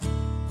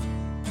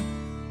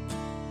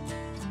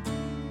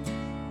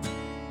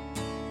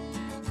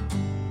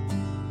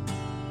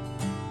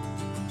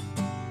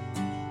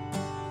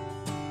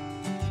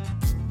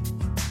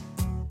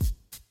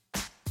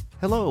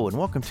Hello and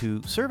welcome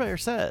to Surveyor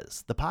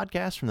Says, the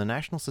podcast from the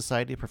National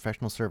Society of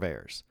Professional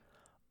Surveyors.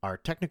 Our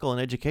technical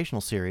and educational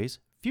series,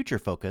 Future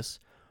Focus,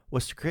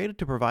 was created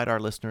to provide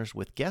our listeners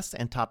with guests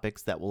and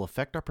topics that will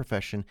affect our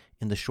profession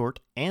in the short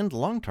and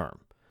long term.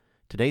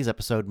 Today's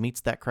episode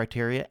meets that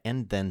criteria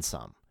and then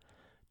some.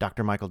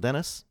 Dr. Michael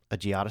Dennis, a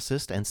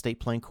geodesist and State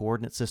Plane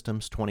Coordinate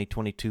Systems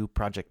 2022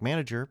 project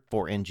manager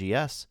for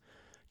NGS,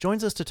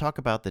 joins us to talk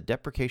about the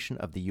deprecation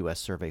of the U.S.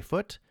 Survey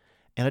Foot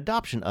and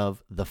adoption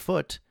of the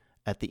Foot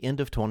at the end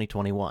of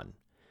 2021.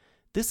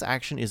 This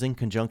action is in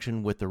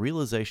conjunction with the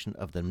realization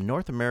of the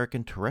North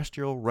American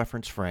Terrestrial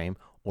Reference Frame,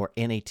 or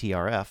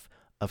NATRF,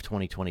 of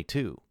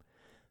 2022.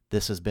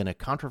 This has been a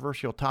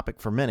controversial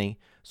topic for many,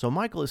 so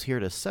Michael is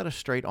here to set us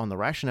straight on the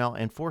rationale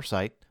and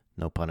foresight,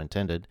 no pun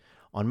intended,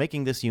 on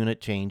making this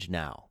unit change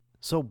now.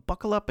 So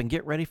buckle up and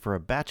get ready for a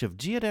batch of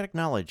geodetic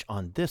knowledge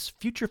on this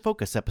Future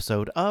Focus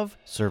episode of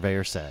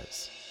Surveyor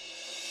Says.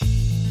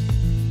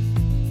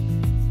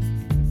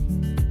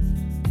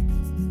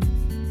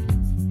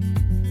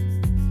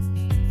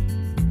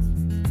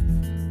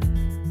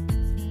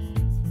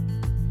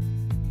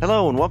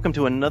 Hello and welcome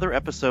to another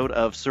episode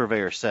of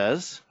Surveyor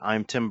Says.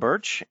 I'm Tim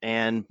Burch,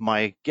 and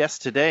my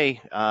guest today,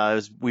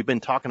 we've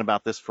been talking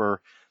about this for,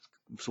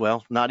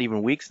 well, not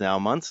even weeks now,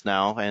 months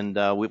now, and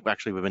we've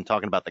been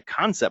talking about the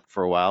concept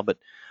for a while, but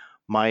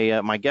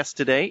my guest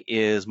today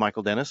is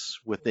Michael Dennis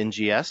with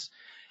NGS.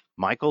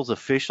 Michael's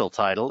official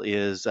title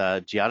is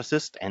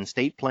Geodesist and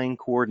State Plane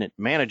Coordinate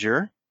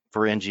Manager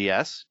for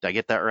NGS. Did I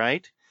get that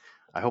right?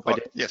 I hope I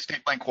did. Yeah,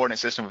 State Plane Coordinate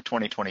System of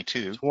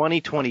 2022.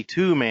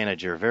 2022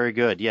 manager. Very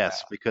good.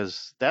 Yes, yeah.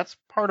 Because that's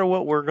part of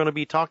what we're going to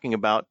be talking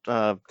about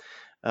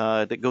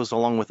that goes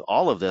along with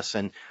all of this.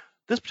 And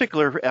this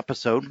particular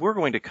episode, we're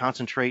going to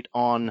concentrate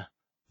on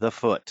the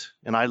foot.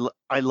 And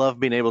I love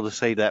being able to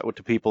say that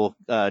to people,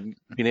 being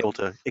able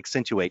to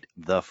accentuate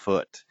the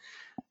foot.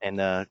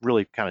 And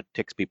really kind of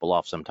ticks people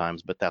off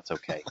sometimes, but that's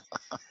okay.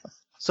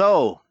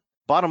 So,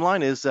 bottom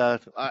line is, I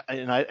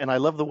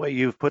love the way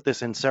you've put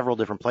this in several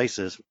different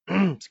places.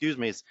 Excuse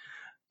me, it's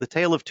the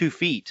tale of 2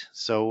 feet.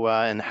 So,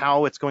 and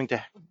how it's going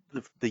to,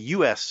 the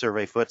U.S.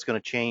 survey foot's going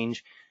to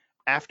change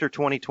after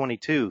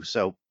 2022.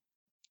 So,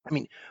 I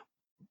mean,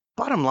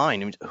 bottom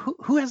line,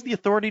 who has the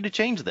authority to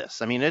change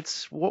this? I mean,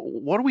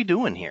 what are we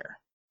doing here?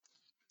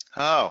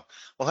 Oh,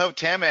 well, hello,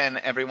 Tim, and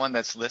everyone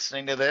that's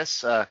listening to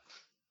this.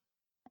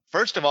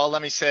 First of all,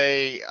 let me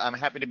say I'm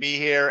happy to be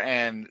here,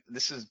 and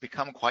this has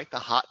become quite the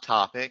hot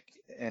topic,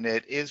 and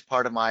it is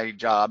part of my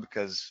job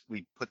because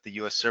we put the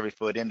U.S. Survey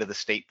Foot into the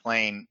State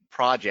Plane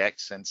project,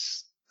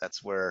 since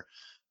that's where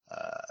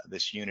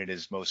this unit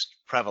is most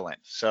prevalent.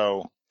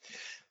 So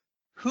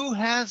who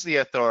has the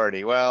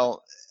authority?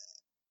 Well,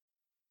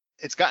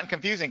 it's gotten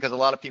confusing because a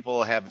lot of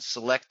people have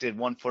selected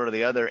one foot or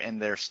the other in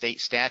their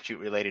state statute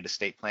related to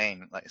state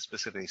plane, like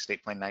specifically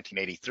State Plane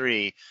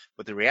 1983.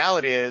 But the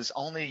reality is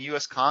only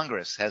U.S.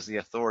 Congress has the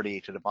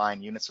authority to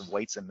define units of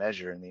weights and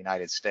measure in the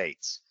United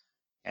States.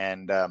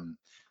 And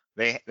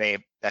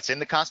that's in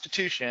the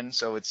Constitution,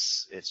 so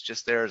it's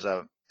just there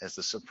as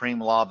the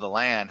supreme law of the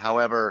land.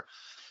 However,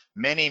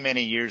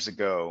 many years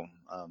ago,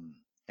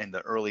 in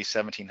the early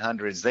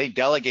 1700s, they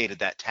delegated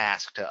that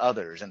task to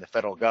others in the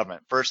federal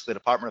government. First, the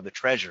Department of the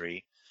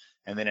Treasury,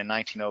 and then in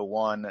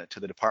 1901 to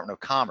the Department of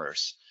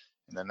Commerce.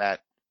 And then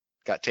that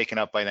got taken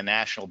up by the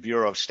National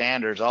Bureau of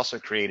Standards, also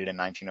created in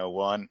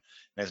 1901, and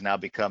has now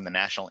become the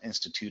National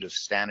Institute of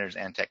Standards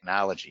and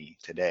Technology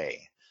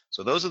today.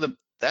 So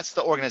that's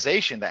the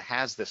organization that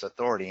has this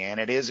authority, and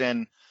it is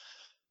in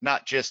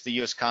not just the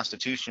U.S.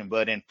 Constitution,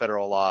 but in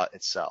federal law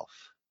itself.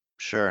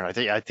 Sure,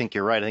 I think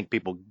you're right. I think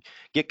people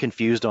get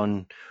confused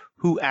on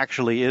who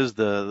actually is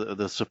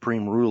the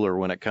supreme ruler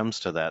when it comes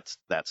to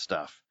that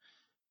stuff.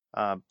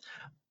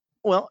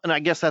 Well, and I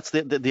guess that's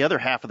the other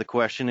half of the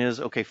question is,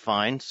 okay,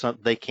 fine, so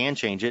they can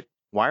change it.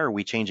 Why are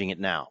we changing it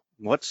now?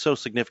 What's so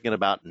significant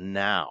about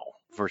now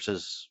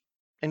versus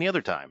any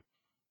other time?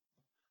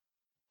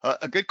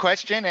 A good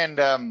question,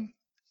 and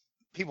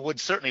people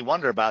would certainly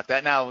wonder about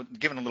that. Now,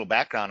 given a little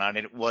background on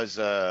it, it was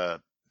the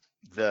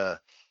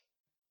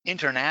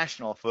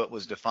international foot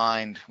was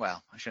defined,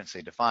 well, I shouldn't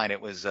say defined,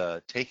 it was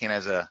taken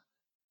as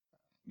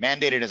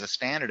mandated as a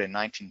standard in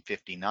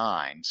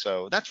 1959.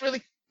 So that's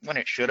really when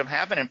it should have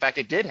happened. In fact,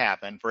 it did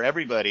happen for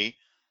everybody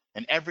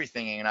and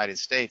everything in the United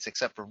States,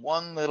 except for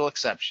one little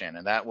exception,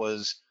 and that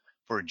was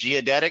for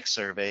geodetic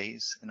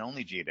surveys and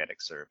only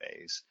geodetic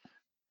surveys.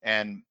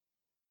 And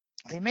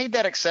they made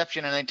that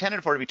exception, and they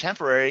intended for it to be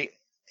temporary.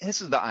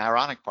 This is the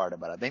ironic part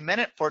about it. They meant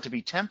it for it to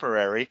be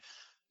temporary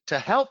to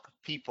help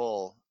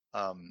people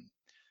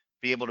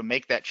be able to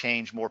make that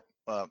change more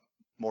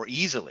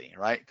easily,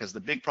 right? Because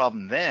the big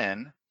problem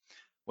then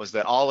was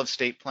that all of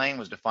State Plane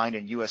was defined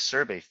in U.S.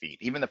 survey feet.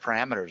 Even the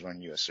parameters were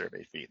in U.S.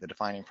 survey feet, the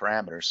defining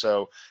parameters.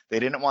 So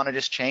they didn't want to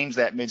just change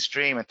that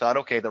midstream and thought,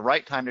 okay, the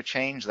right time to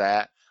change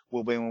that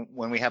will be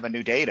when we have a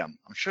new datum.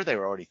 I'm sure they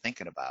were already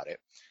thinking about it.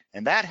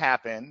 And that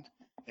happened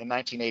in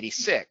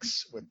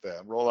 1986 with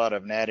the rollout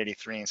of NAT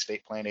 83 and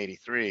State Plane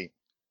 83.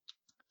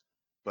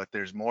 but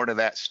there's more to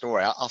that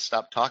story. I'll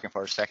stop talking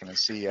for a second and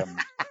see. I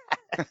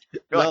feel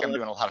like I'm No,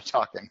 doing a lot of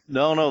talking.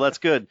 no, that's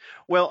good.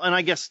 Well, and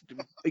I guess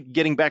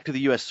getting back to the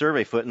U.S.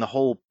 survey foot and the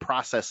whole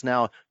process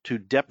now to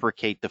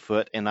deprecate the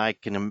foot, and I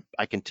can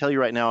tell you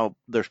right now,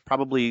 there's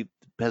probably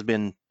has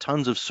been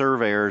tons of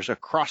surveyors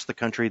across the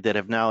country that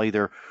have now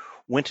either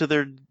went to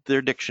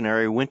their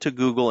dictionary, went to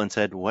Google, and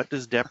said, what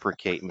does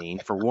deprecate mean,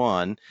 for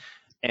one,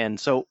 and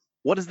so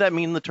what does that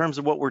mean in the terms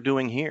of what we're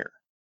doing here?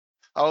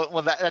 Oh,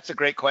 well, that's a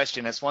great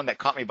question. It's one that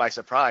caught me by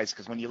surprise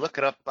because when you look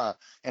it up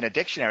in a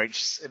dictionary,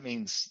 it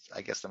means,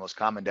 I guess, the most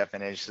common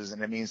definitions,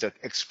 and it means to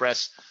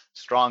express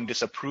strong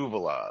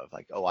disapproval of,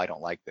 like, oh, I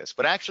don't like this.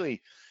 But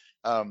actually,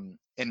 in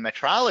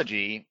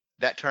metrology,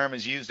 that term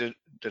is used to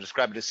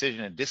describe a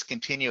decision to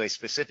discontinue a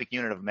specific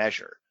unit of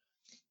measure.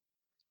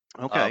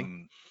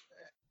 Okay.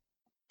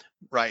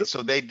 Right.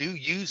 So they do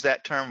use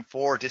that term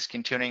for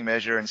discontinuing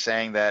measure and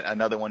saying that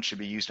another one should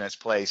be used in its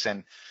place.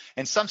 And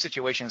in some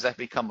situations, that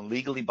become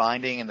legally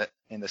binding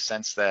in the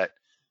sense that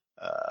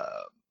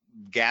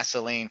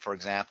gasoline, for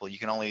example, you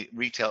can only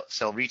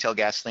sell retail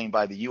gasoline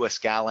by the U.S.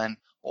 gallon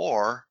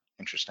or,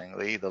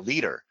 interestingly, the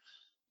liter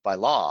by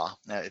law.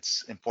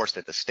 It's enforced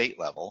at the state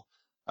level.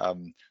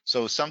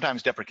 So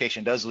sometimes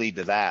deprecation does lead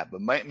to that,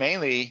 but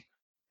mainly,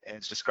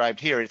 as described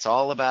here, it's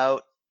all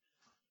about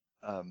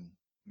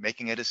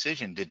making a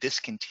decision to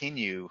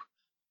discontinue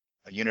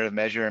a unit of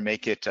measure and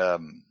make it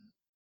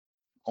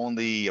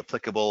only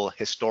applicable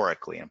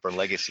historically and for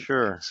legacy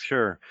things.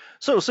 Sure.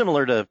 So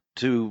similar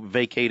to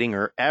vacating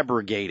or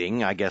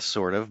abrogating, I guess,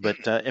 sort of. But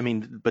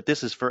but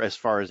this is for as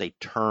far as a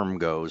term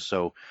goes.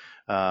 So,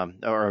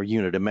 or a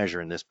unit of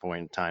measure in this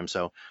point in time.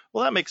 So,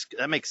 well,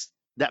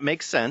 that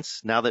makes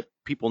sense now that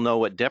people know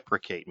what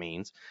deprecate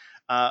means.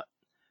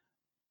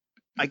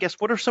 I guess,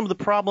 what are some of the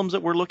problems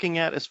that we're looking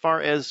at as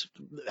far as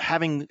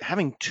having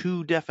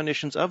two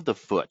definitions of the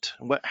foot?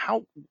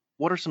 Do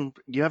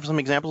you have some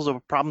examples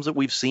of problems that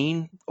we've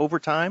seen over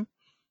time?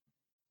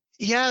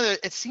 Yeah,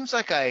 it seems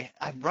like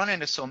I've run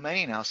into so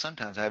many now.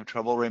 Sometimes I have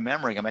trouble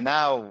remembering them. And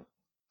now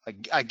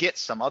I get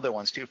some other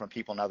ones too from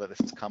people now that this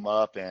has come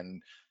up.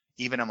 And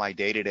even in my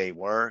day-to-day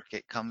work,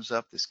 it comes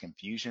up, this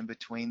confusion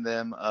between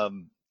them.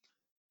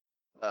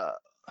 Well,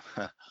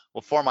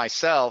 for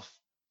myself,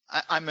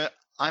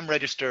 I'm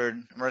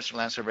registered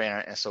land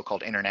surveyor in a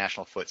so-called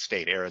international foot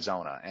state,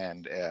 Arizona,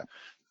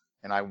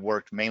 and I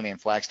worked mainly in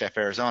Flagstaff,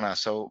 Arizona.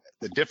 So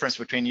the difference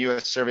between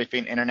U.S. survey feet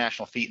and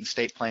international feet and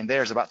state plane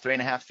there is about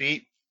 3.5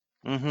 feet.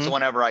 Mm-hmm. So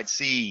whenever I'd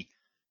see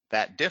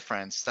that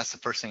difference, that's the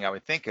first thing I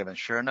would think of. And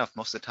sure enough,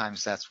 most of the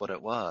times that's what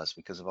it was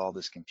because of all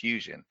this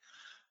confusion.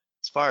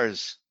 As far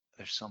as,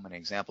 there's so many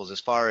examples,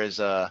 as far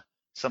as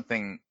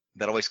something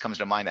that always comes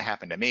to mind that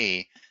happened to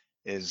me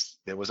is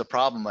there was a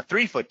problem, a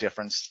 3-foot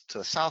difference to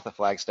the south of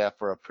Flagstaff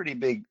for a pretty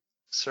big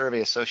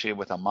survey associated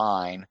with a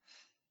mine.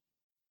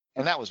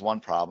 And that was one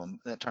problem.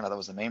 It turned out that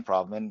was the main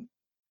problem. And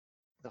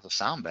it doesn't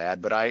sound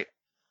bad, but I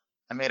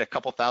made a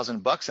couple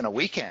 $1,000 in a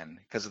weekend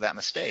because of that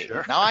mistake.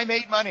 Sure. Now I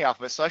made money off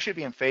of it, so I should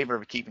be in favor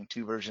of keeping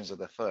 2 versions of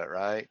the foot,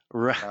 right?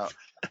 Right.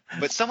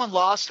 But someone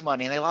lost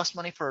money, and they lost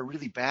money for a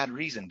really bad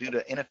reason due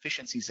to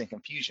inefficiencies and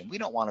confusion. We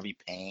don't want to be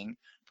paying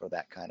for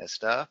that kind of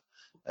stuff.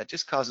 That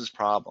just causes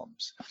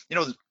problems. You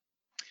know,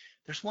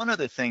 there's one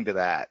other thing to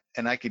that,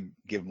 and I could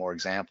give more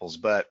examples,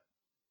 but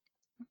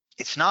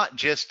it's not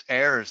just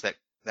errors that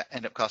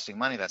end up costing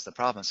money that's the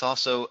problem. It's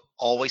also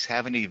always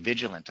having to be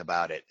vigilant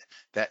about it.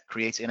 That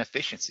creates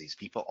inefficiencies.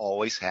 People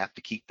always have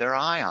to keep their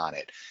eye on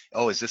it.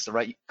 Oh, is this the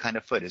right kind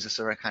of foot? Is this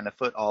the right kind of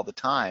foot all the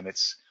time?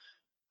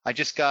 I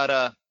just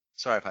got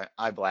sorry if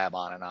I blab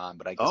on and on,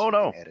 but I guess we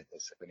can edit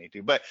this if we need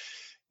to. But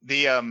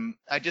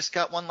I just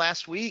got one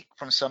last week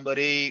from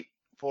somebody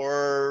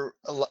for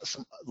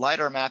some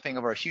LiDAR mapping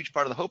of a huge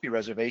part of the Hopi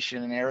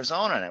Reservation in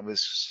Arizona, and it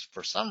was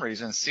for some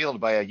reason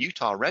sealed by a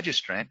Utah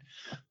registrant.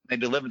 They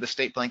delivered the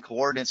state plane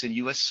coordinates in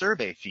U.S.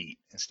 survey feet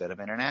instead of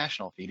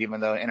international feet,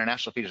 even though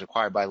international feet is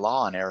required by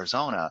law in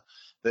Arizona.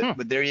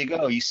 But there you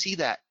go. You see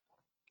that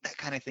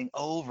kind of thing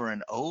over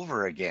and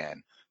over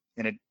again,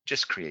 and it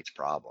just creates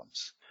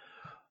problems.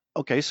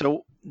 Okay,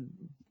 so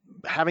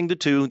having the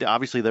two,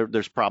 obviously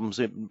there's problems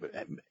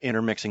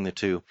intermixing the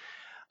two.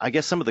 I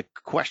guess some of the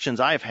questions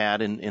I've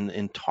had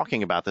in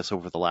talking about this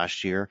over the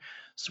last year,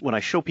 when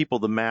I show people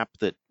the map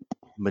that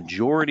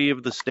majority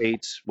of the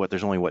states,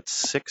 there's only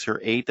 6 or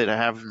 8 that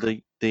have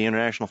the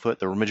international foot.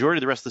 The majority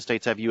of the rest of the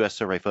states have U.S.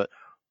 survey foot.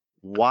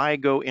 Why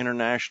go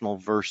international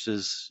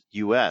versus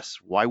U.S.?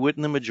 Why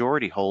wouldn't the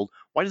majority hold?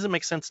 Why does it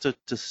make sense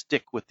to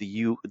stick with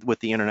the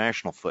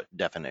international foot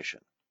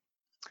definition?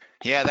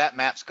 Yeah,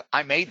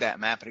 I made that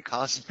map, and it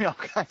causes me all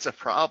kinds of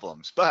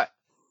problems. But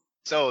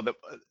so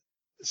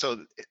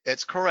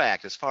it's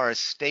correct as far as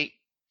state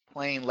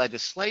plane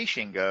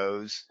legislation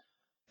goes.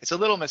 It's a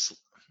little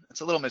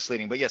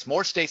misleading, but yes,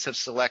 more states have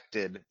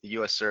selected the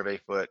U.S. survey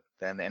foot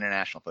than the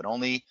international foot.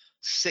 Only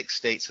 6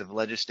 states have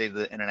legislated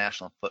the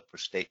international foot for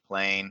state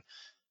plane.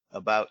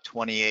 About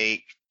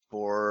 28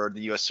 for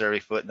the U.S. survey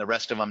foot, and the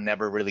rest of them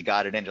never really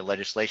got it into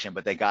legislation,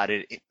 but they got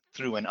it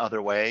through in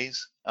other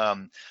ways.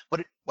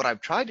 What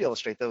I've tried to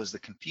illustrate, though, is the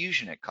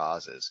confusion it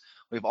causes.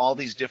 We have all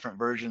these different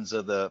versions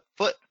of the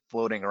foot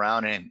floating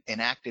around and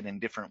enacted in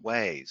different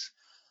ways.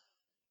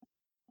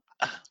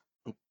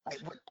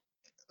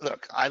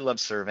 Look, I love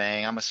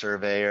surveying. I'm a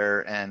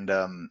surveyor, and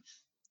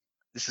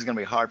this is going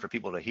to be hard for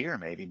people to hear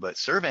maybe, but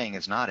surveying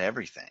is not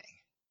everything.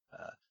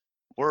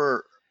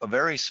 We're a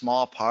very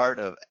small part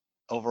of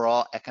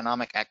overall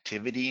economic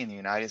activity in the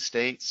United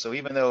States. So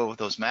even though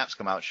those maps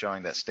come out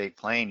showing that state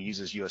plane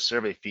uses U.S.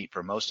 survey feet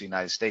for most of the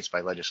United States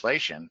by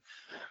legislation,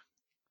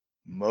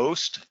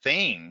 most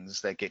things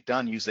that get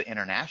done use the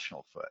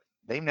international foot.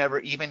 They've never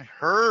even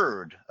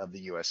heard of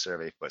the U.S.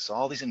 survey foot. So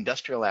all these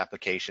industrial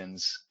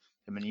applications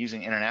have been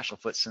using international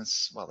foot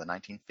since, well, the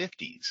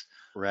 1950s.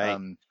 Right.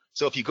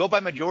 So if you go by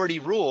majority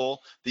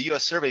rule, the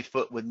U.S. survey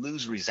foot would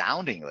lose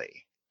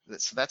resoundingly.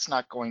 That's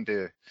not going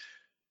to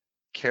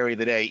carry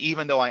the day,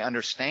 even though I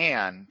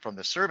understand from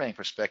the surveying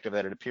perspective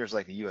that it appears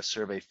like the U.S.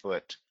 survey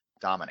foot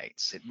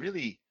dominates. It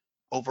really,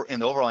 in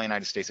the overall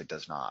United States, it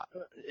does not.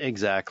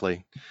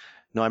 Exactly.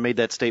 No, I made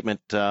that statement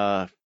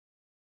at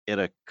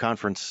a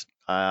conference.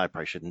 I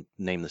probably shouldn't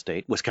name the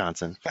state,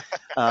 Wisconsin.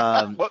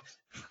 That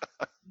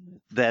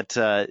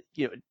the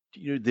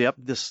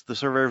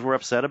surveyors were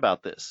upset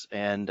about this,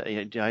 and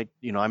I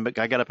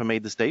got up and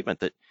made the statement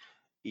that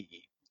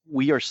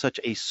we are such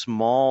a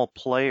small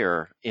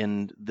player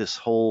in this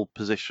whole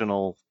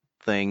positional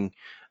thing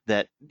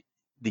that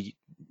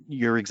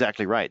you're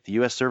exactly right. The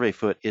U.S. survey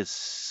foot is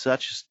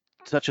such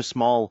a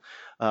small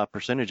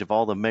percentage of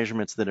all the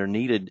measurements that are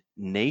needed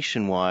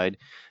nationwide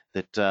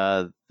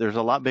that there's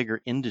a lot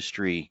bigger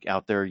industry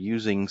out there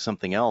using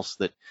something else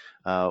that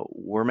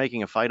we're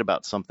making a fight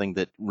about something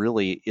that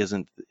really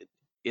isn't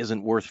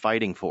worth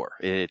fighting for.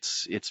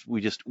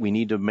 We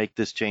need to make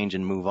this change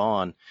and move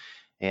on.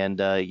 And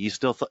they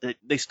still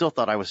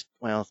thought I was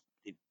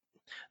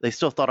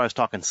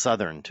talking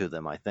Southern to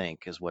them, I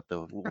think, is what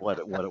it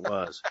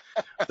was.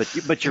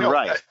 But you're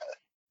right.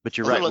 But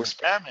you're right. A little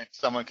experiment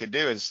someone could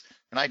do is,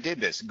 and I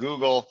did this,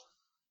 Google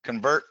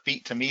convert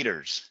feet to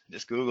meters.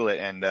 Just Google it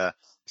and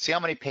see how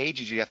many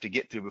pages you have to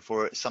get through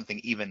before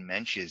something even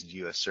mentions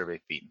U.S.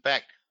 survey feet. In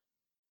fact,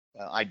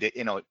 I did,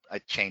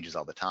 it changes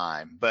all the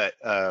time. But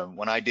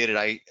when I did it,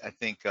 I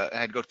think I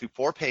had to go through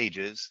 4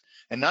 pages,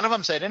 and none of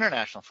them said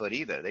international foot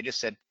either. They just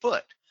said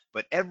foot.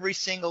 But every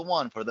single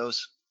one for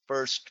those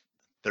first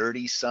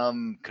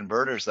 30-some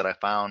converters that I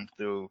found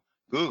through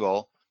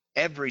Google,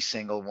 every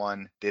single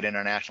one did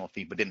international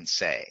feet, but didn't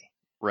say.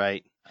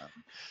 Right.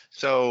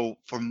 So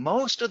for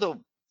most of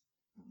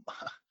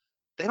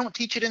they don't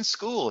teach it in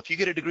school. If you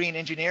get a degree in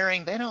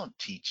engineering, they don't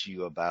teach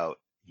you about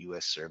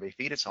U.S. survey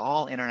feet. It's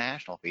all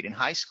international feet. In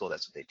high school,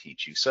 that's what they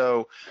teach you.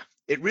 So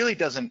it really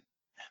doesn't.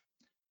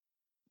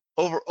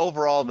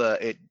 Overall,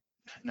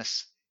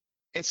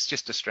 it's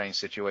just a strange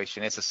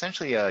situation. It's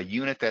essentially a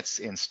unit that's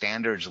in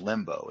standards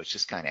limbo. It's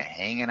just kind of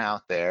hanging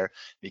out there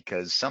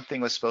because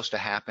something was supposed to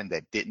happen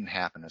that didn't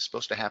happen. It was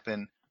supposed to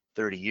happen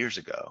 30 years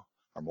ago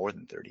or more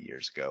than 30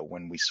 years ago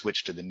when we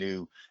switched to the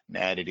new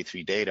NAD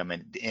 83 datum,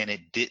 and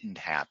it didn't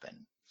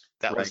happen.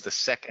 That was the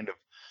second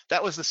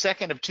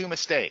of 2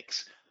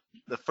 mistakes.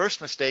 The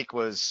first mistake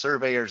was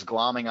surveyors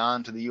glomming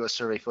on to the U.S.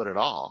 survey foot at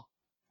all.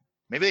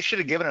 Maybe they should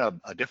have given it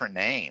a different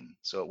name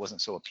so it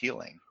wasn't so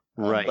appealing.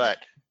 Right.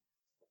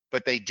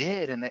 But they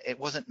did, and it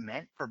wasn't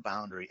meant for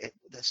boundary.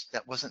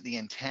 That wasn't the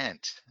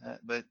intent,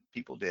 but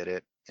people did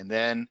it. And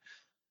then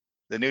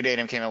the new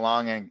datum came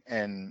along,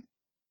 and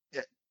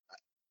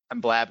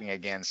I'm blabbing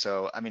again.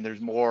 So I mean, there's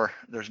more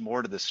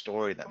to the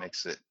story that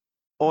makes it.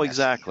 Oh,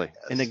 exactly,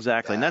 and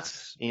exactly, and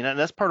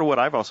that's part of what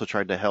I've also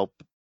tried to help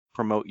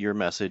promote your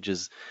message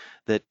is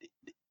that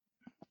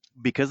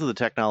because of the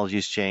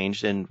technology's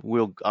changed, and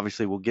we'll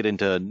get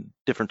into a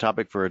different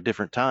topic for a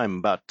different time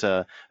about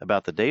the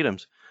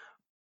datums,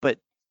 but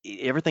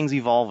everything's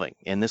evolving,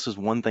 and this is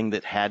one thing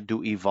that had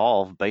to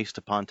evolve based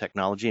upon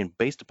technology and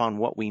based upon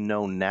what we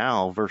know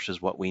now versus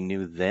what we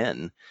knew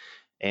then.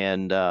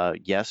 And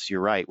yes,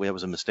 you're right. It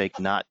was a mistake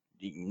not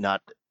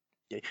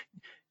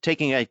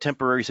taking a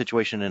temporary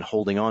situation and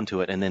holding on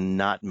to it, and then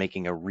not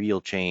making a real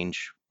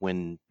change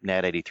when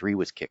NAD 83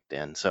 was kicked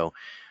in. So,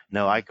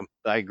 no, I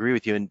agree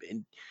with you,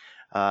 and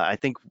I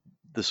think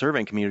the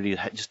surveying community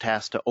just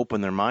has to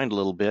open their mind a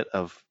little bit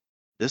of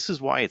this is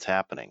why it's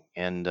happening,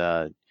 and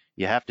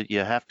you have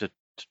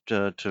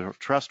to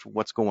trust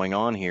what's going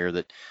on here.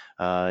 That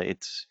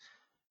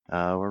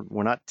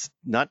we're not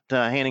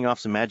handing off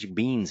some magic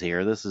beans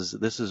here. This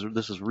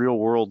is real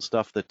world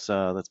stuff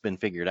that's been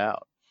figured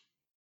out.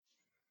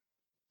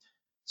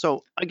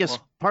 So I guess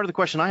part of the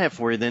question I have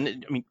for you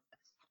then, I mean,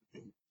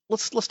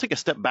 let's take a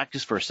step back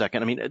just for a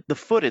second. I mean, the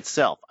foot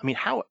itself. I mean,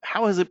 how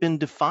has it been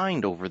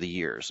defined over the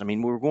years? I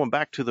mean, we're going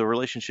back to the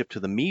relationship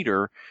to the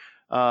meter.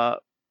 How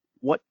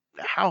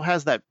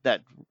has the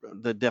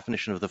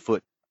definition of the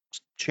foot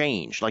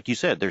changed? Like you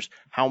said, there's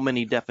how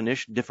many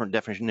different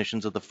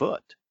definitions of the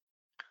foot?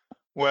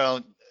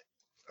 Well,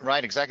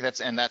 right, exactly.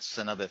 That's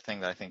another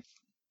thing that I think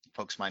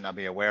folks might not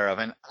be aware of.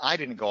 And I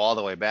didn't go all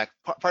the way back.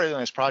 Part of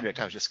this project,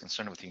 I was just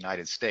concerned with the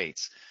United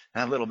States.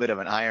 And a little bit of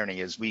an irony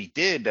is we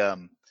did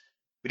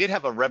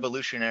have a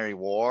Revolutionary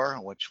War,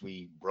 in which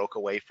we broke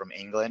away from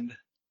England,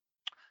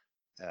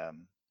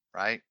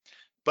 right?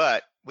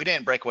 But we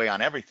didn't break away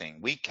on everything.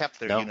 We kept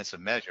their units of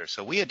measure.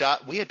 So we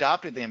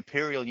adopted the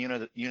imperial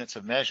units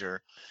of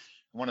measure.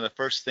 One of the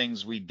first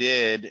things we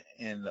did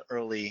in the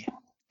early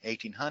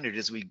 1800s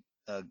is we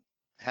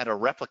had a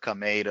replica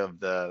made of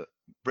the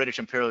British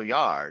imperial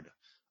yard,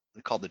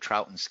 called the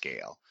Troughton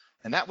scale,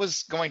 and that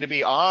was going to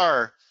be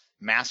our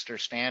master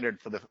standard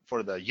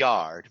for the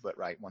yard. But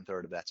right,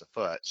 1/3 of that's a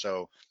foot.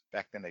 So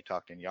back then they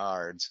talked in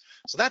yards.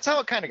 So that's how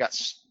it kind of got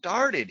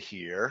started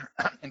here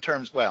in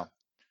terms. Well,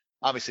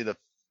 obviously the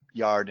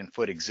yard and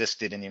foot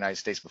existed in the United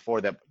States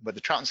before that, but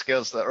the Troughton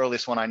scale is the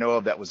earliest one I know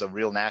of that was a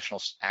real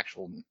national,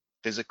 actual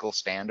physical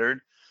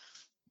standard.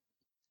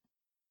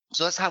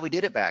 So that's how we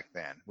did it back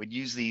then. We'd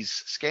use these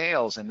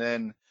scales, and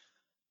then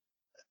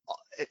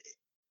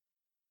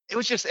it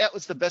was just, that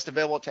was the best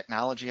available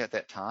technology at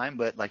that time.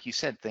 But like you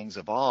said, things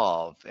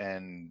evolve,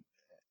 and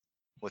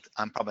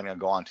I'm probably going to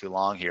go on too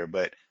long here,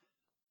 but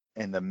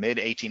in the mid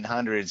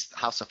 1800s,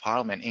 House of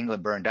Parliament,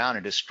 England burned down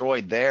and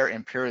destroyed their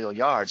imperial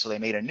yard. So they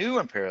made a new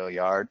imperial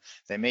yard.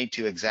 They made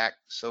two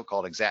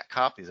so-called exact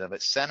copies of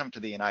it, sent them to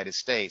the United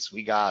States.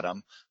 We got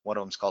them. One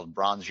of them's called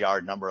Bronze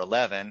Yard number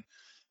 11.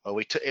 Well,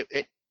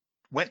 it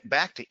went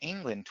back to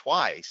England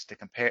twice to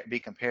be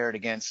compared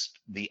against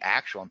the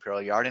actual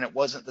imperial yard, and it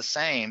wasn't the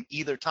same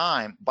either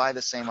time by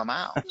the same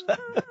amount.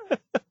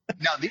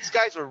 Now, these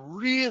guys were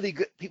really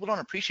good. People don't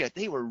appreciate it.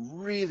 They were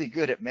really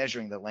good at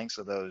measuring the lengths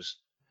of those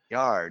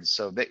yards.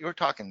 So that you're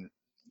talking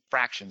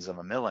fractions of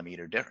a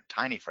millimeter, different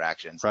tiny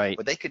fractions. Right.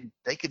 But they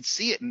could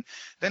see it, and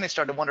then they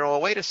started to wonder,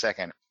 well, wait a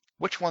second,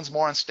 which one's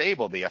more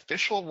unstable, the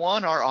official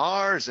one or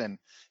ours? And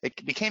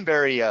it became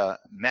very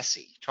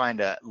messy trying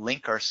to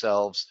link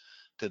ourselves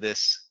to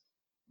this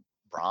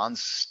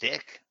bronze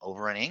stick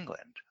over in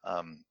England.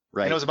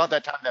 Right. And it was about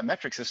that time that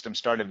metric system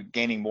started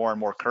gaining more and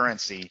more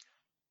currency,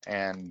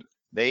 and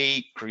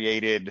they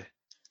created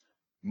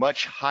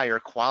much higher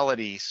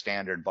quality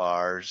standard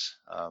bars.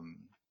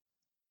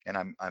 And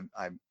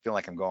I feel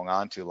like I'm going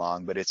on too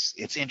long, but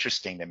it's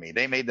interesting to me.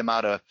 They made them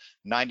out of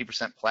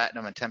 90%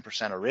 platinum and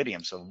 10%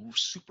 iridium, so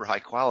super high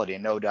quality,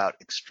 and no doubt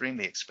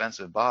extremely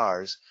expensive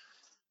bars.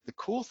 The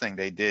cool thing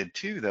they did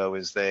too, though,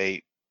 is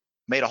they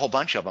made a whole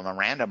bunch of them and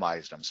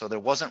randomized them. So there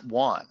wasn't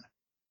one.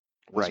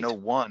 There was no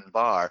one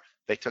bar.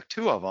 They took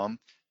two of them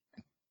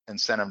and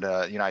sent them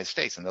to the United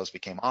States, and those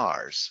became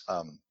ours.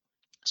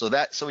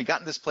 So we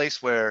got in this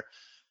place where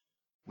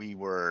we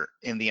were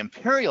in the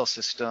imperial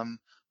system,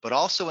 but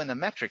also in the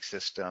metric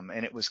system,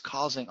 and it was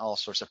causing all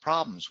sorts of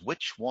problems.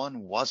 Which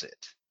one was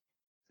it?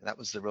 That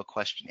was the real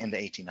question in the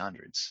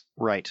 1800s.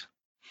 Right.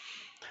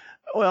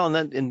 Well,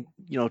 and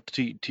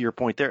to your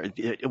point there,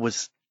 it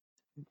was,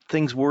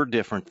 things were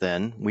different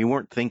then. We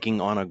weren't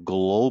thinking on a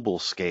global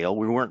scale.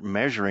 We weren't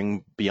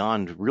measuring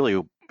beyond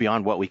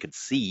what we could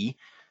see.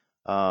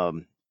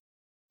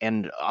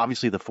 And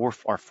obviously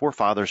our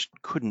forefathers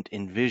couldn't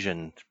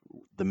envision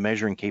the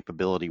measuring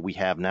capability we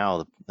have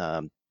now,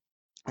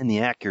 and the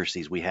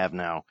accuracies we have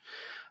now.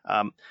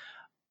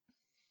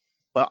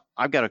 Well,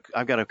 I've got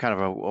a kind of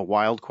a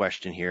wild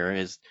question here.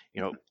 Is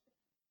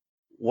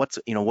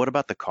what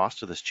about the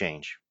cost of this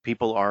change?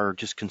 People are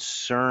just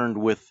concerned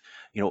with,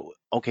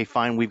 okay,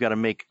 fine, we've got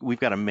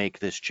to make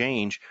this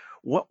change.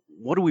 What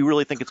do we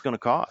really think it's going to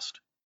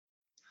cost?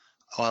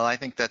 Well, I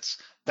think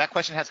that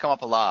question has come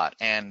up a lot,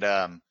 and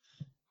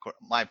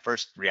my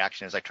first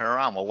reaction is I turn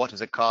around. Well, what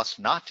does it cost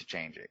not to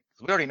change it?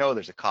 We already know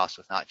there's a cost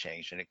with not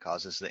changing. It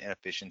causes the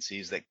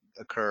inefficiencies that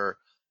occur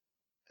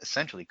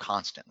essentially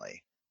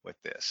constantly with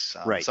this.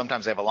 Right.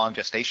 Sometimes they have a long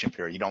gestation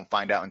period. You don't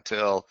find out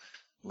until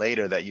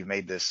later that you've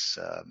made this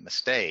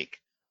mistake.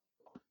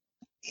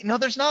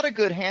 There's not a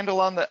good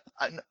handle on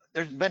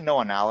there's been no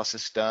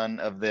analysis done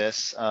of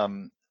this.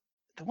 The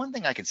one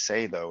thing I could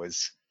say, though,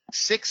 is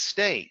 6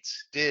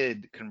 states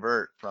did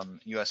convert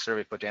from U.S.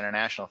 survey foot to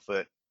international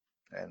foot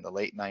in the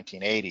late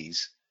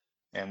 1980s,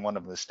 and one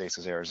of the states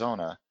is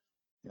Arizona.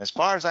 And as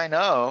far as I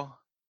know,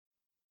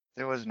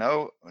 there was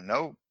no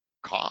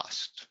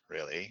cost,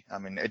 really. I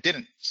mean, it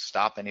didn't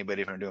stop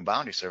anybody from doing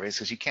boundary surveys,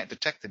 because you can't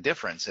detect the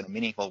difference in a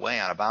meaningful way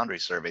on a boundary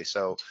survey.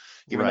 So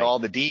even though all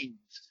the deeds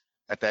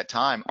at that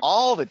time,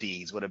 all the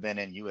deeds would have been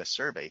in U.S.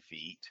 survey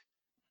feet,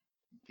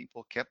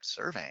 people kept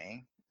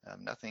surveying.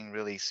 Nothing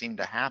really seemed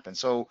to happen.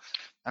 So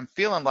I'm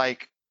feeling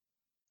like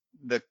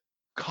the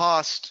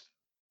cost,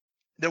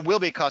 there will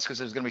be a cost, because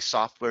there's going to be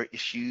software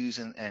issues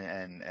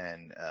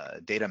and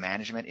data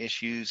management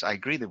issues. I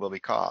agree there will be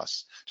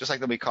costs, just like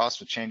there'll be costs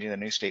with changing the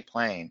new state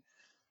plane.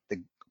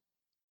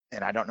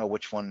 And I don't know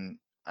which one,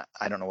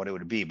 I don't know what it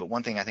would be, but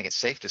one thing I think it's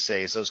safe to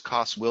say is those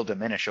costs will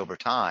diminish over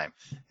time.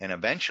 And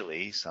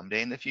eventually,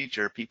 someday in the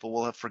future, people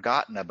will have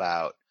forgotten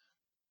about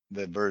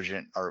the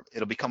version, or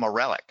it'll become a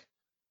relic.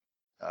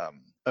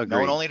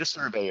 Known only to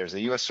surveyors,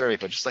 the U.S. survey,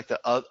 but just like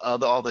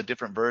all the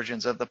different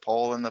versions of the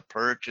pole and the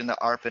perch and the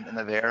arpent and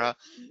the vera,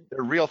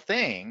 they're real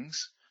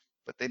things,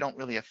 but they don't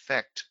really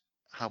affect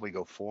how we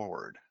go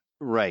forward.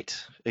 Right,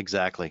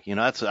 exactly.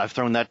 I've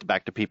thrown that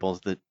back to people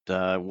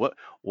that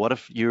what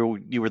if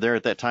you were there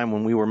at that time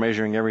when we were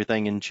measuring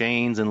everything in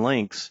chains and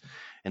links,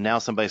 and now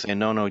somebody's saying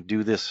no,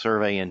 do this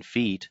survey in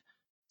feet.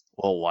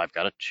 Well, I've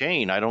got a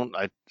chain. I don't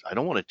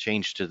want to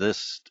change to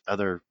this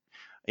other.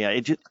 Yeah,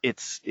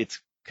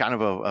 it's kind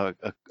of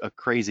a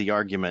crazy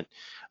argument.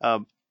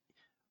 Um,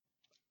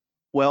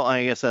 well,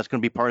 I guess that's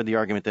going to be part of the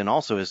argument then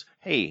also is,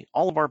 hey,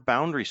 all of our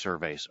boundary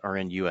surveys are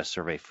in U.S.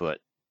 Survey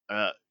Foot.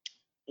 Uh,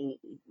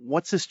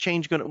 what's this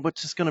going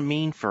to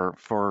mean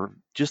for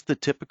just the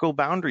typical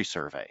boundary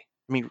survey?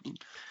 I mean,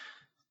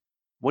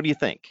 what do you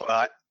think?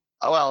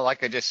 Well,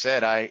 like I just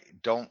said, I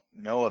don't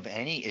know of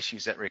any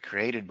issues that were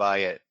created by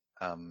it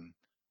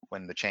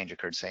when the change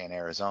occurred, say in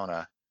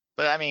Arizona.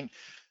 But I mean,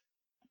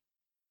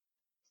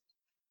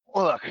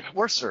 well, look,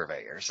 we're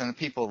surveyors, and the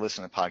people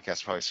listening to the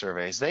podcast are probably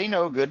surveys. They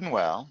know good and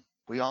well.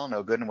 We all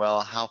know good and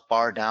well how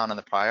far down on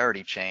the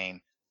priority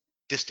chain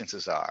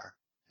distances are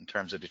in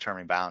terms of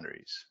determining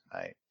boundaries,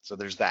 right? So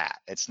there's that.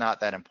 It's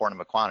not that important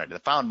of a quantity. The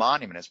found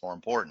monument is more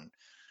important.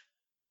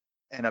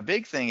 And a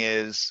big thing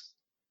is,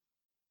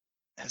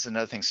 that's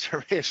another thing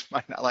surveyors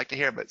might not like to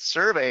hear, but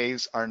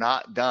surveys are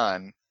not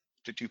done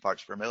to 2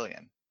 parts per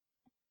million.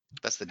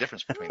 That's the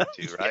difference between the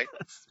two, right?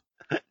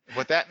 Yes.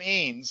 What that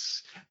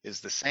means is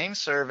the same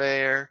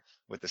surveyor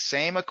with the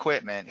same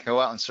equipment go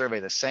out and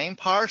survey the same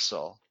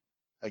parcel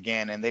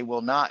again, and they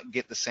will not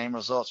get the same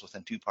results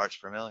within 2 parts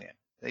per million.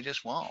 They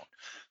just won't.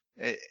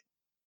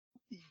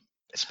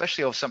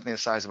 Especially of something the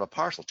size of a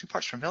parcel. 2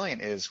 parts per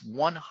million is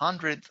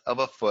 1/100th of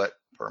a foot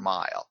per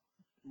mile.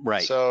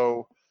 Right.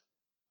 So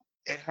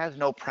it has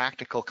no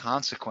practical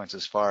consequence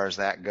as far as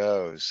that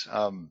goes.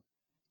 There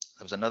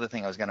was another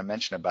thing I was going to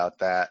mention about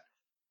that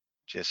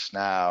just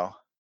now,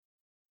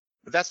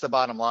 but that's the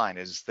bottom line: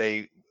 is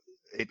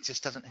it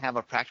just doesn't have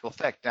a practical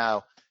effect.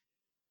 Now,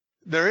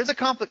 there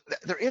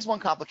is one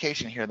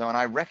complication here, though, and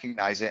I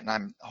recognize it, and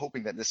I'm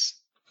hoping that this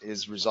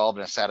is resolved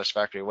in a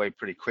satisfactory way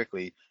pretty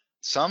quickly.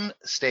 Some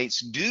states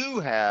do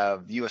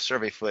have the U.S.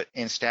 Survey Foot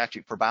in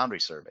statute for boundary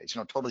surveys,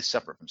 totally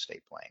separate from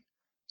state plane.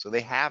 So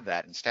they have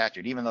that in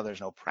statute, even though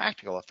there's no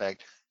practical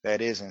effect,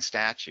 that is in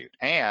statute.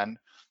 And,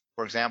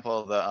 for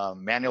example, the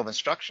manual of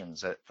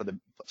instructions for the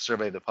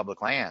survey of the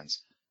public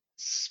lands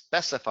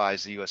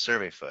specifies the U.S.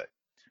 Survey Foot.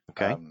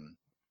 Okay.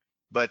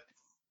 But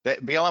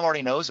BLM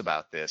already knows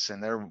about this,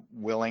 and they're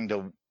willing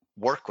to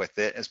work with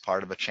it as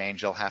part of a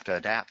change they'll have to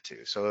adapt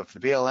to. So if the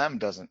BLM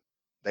doesn't,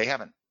 they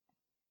haven't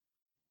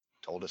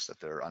told us that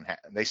they're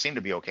unhappy. They seem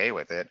to be okay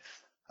with it.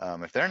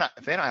 If they don't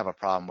have a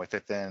problem with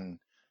it, then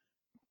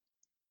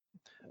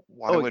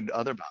why would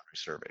other boundary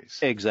surveys?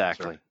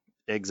 Exactly.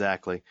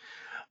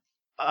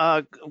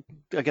 I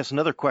guess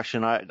another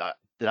question that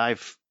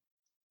I've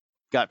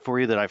got for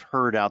you that I've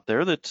heard out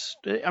there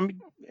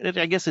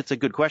I guess it's a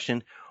good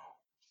question.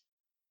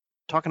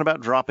 Talking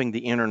about dropping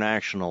the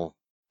international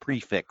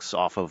prefix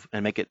off of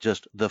and make it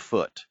just the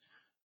foot.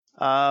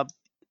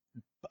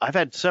 I've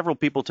had several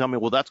people tell me,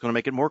 well, that's going to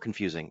make it more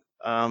confusing.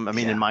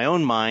 In my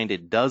own mind,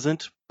 it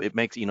doesn't. It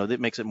makes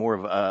it more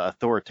of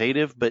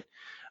authoritative. But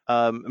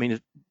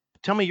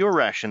tell me your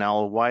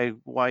rationale why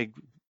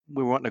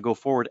we want to go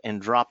forward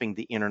and dropping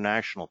the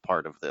international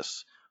part of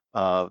this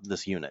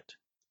unit.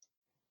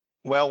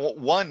 Well,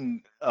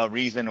 one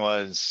reason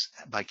was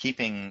by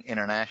keeping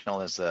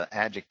international as the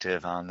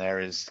adjective on there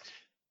is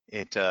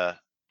it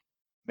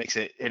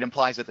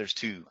implies that there's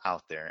 2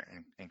 out there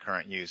in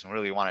current use, and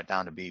really want it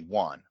down to be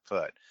 1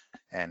 foot.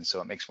 And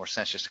so it makes more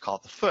sense just to call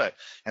it the foot.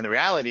 And the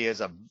reality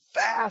is a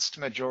vast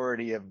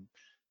majority of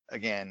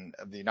the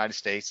United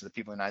States, the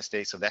people in the United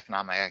States, of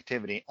economic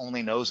activity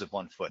only knows of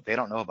 1 foot. They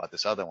don't know about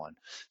this other one.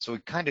 So we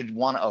kind of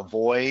want to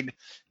avoid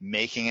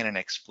making it an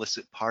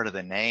explicit part of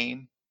the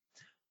name.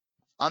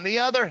 On the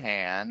other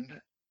hand,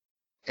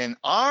 in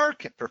our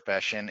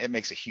profession, it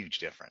makes a huge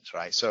difference,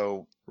 right?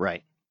 So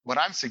right. What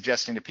I'm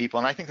suggesting to people,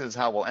 and I think this is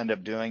how we'll end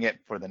up doing it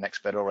for the next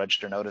Federal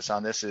Register notice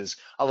on this, is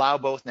allow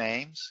both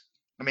names.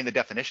 The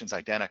definition's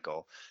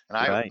identical. And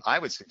I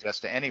would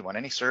suggest to anyone,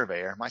 any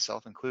surveyor,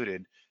 myself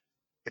included,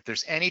 if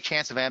there's any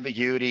chance of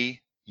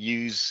ambiguity,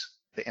 use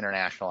the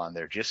international on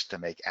there just to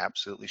make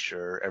absolutely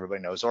sure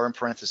everybody knows, or in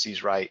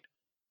parentheses, write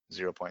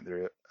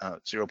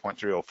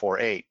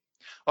 0.3048.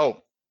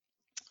 Oh,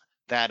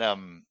 that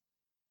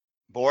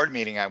board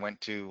meeting I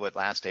went to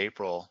last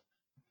April,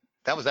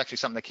 that was actually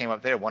something that came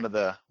up there. One of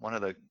the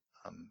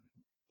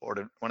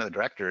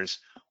directors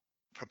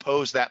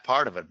proposed that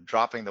part of it,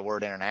 dropping the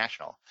word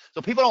international.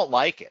 So people don't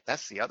like it.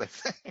 That's the other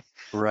thing.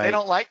 Right. They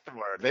don't like the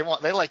word. They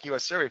like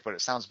U.S. Survey Foot.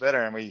 It sounds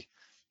better, and we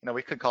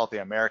could call it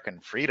the American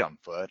Freedom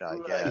Foot, I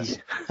guess,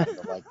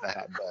 something like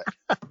that.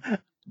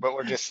 But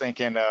we're just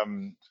thinking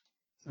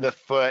the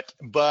foot,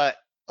 but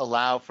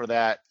allow for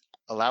that.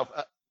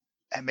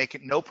 And make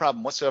it no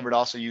problem whatsoever to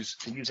also use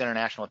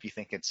international if you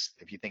think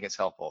it's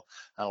helpful.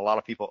 And a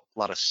lot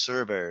of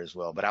surveyors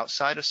will, but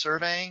outside of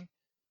surveying,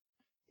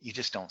 you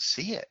just don't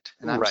see it.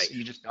 And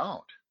you just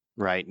don't.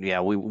 Right.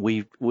 Yeah.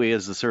 We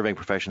as the surveying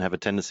profession have a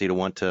tendency to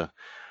want to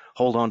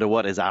hold on to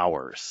what is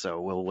ours.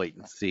 So we'll wait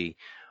and see.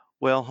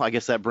 Well, I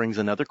guess that brings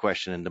another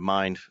question into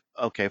mind.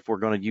 Okay, if we're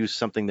going to use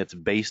something that's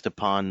based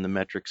upon the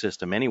metric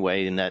system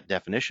anyway, in that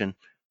definition,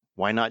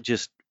 why not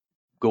just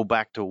go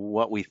back to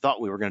what we thought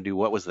we were going to do?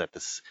 What was that?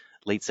 This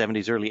late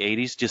 70s, early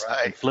 80s, just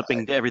Right.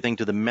 flipping everything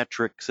to the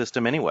metric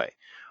system anyway.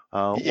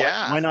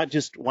 Yeah.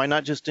 Why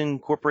not just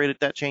incorporate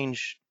that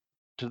change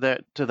to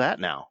that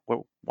now?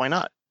 Well, why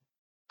not?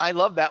 I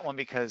love that one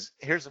because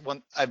here's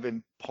one I've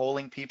been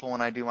polling people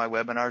when I do my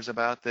webinars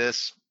about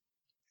this.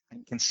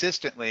 And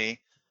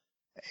consistently,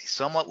 a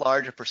somewhat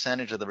larger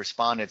percentage of the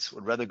respondents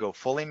would rather go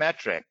fully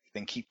metric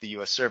than keep the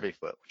US survey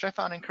foot, which I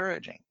found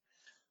encouraging.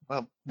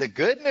 Well, the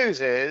good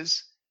news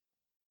is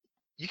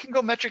you can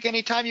go metric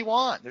anytime you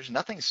want. There's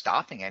nothing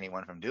stopping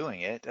anyone from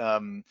doing it.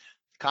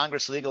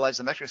 Congress legalized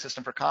the metric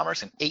system for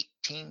commerce in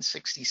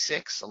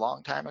 1866, a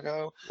long time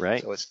ago.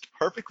 Right. So it's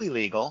perfectly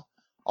legal.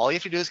 All you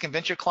have to do is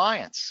convince your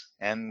clients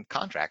and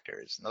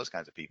contractors and those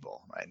kinds of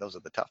people, right? Those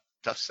are the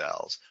tough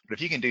sells. But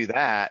if you can do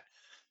that,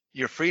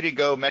 you're free to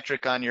go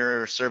metric on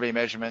your survey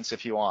measurements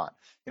if you want.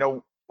 You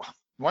know,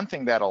 one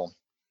thing that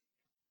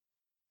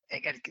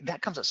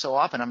comes up so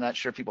often, I'm not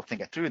sure people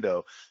think it through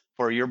though,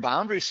 for your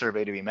boundary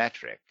survey to be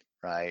metric,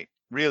 right?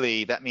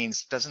 Really,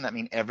 doesn't that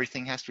mean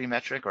everything has to be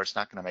metric, or it's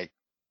not going to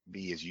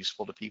be as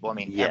useful to people? I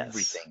mean, Yes.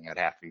 everything would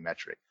have to be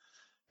metric.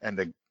 And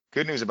the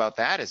good news about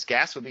that is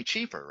gas would be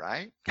cheaper,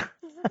 right?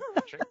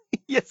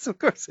 Yes, of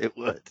course it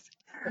would.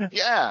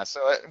 Yeah, so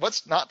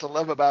what's not to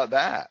love about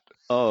that?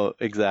 Oh,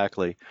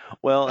 exactly.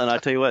 Well, and I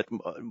tell you what,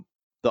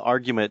 the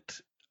argument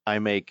I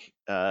make,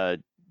 as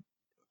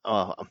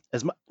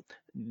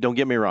don't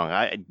get me wrong,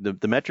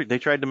 the metric, they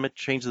tried to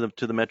change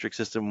to the metric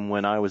system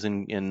when I was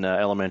in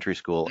elementary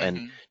school,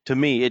 and to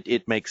me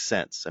it makes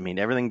sense. I mean,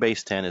 everything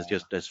base 10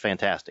 is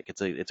fantastic.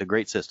 It's a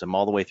great system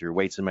all the way through,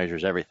 weights and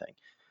measures, everything.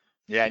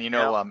 Yeah, and you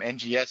know,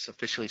 NGS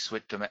officially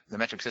switched to the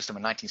metric system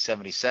in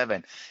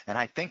 1977, and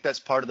I think that's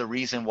part of the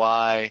reason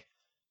why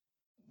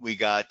we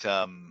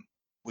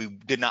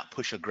did not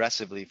push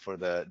aggressively for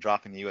the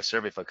dropping the U.S.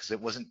 survey foot,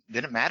 because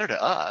didn't matter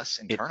to us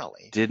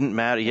internally. It didn't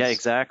matter. Yeah,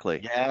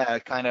 exactly. Yeah,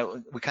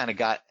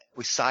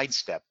 we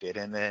sidestepped it,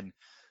 and then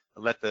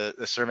let the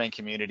surveying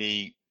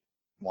community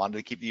wanted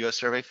to keep the U.S.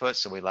 survey foot,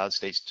 so we allowed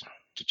states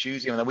to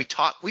choose. You know, we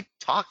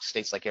talked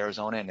states like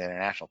Arizona and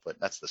international foot.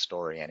 That's the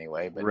story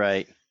anyway. But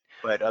right.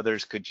 But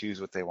others could choose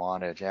what they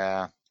wanted.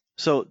 Yeah.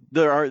 So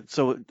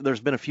there's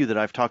been a few that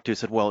I've talked to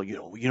said, well,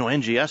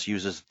 NGS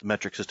uses the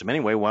metric system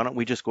anyway. Why don't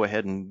we just go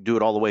ahead and do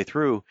it all the way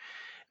through?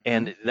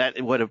 And that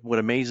what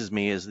amazes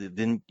me is that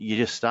then you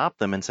just stop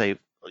them and say,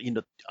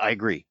 I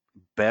agree,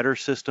 better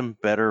system,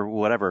 better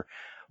whatever.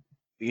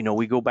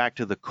 We go back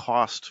to the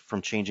cost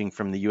from changing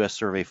from the U.S.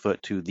 survey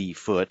foot to the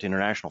foot,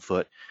 international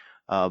foot.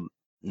 No,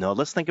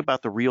 let's think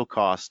about the real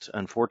cost,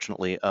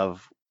 unfortunately,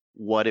 of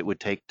what it would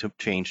take to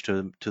change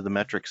to the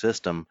metric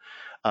system,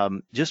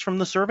 just from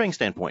the surveying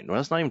standpoint.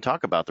 Let's not even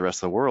talk about the rest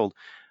of the world.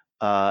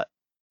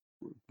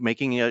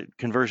 Making a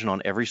conversion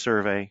on every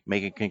survey,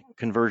 making a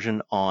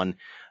conversion on,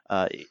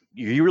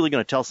 you're really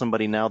going to tell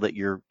somebody now that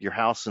your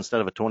house,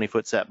 instead of a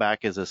 20-foot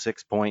setback, is a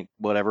 6 point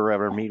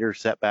whatever meter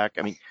setback.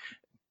 I mean,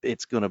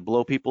 it's going to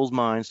blow people's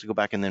minds to go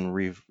back and then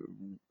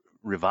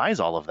revise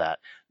all of that.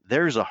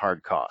 There's a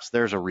hard cost.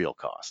 There's a real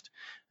cost,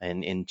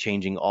 and in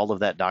changing all of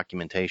that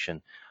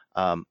documentation.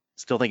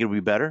 Still think it would be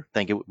better.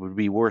 Think it would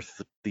be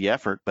worth the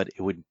effort, but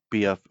it would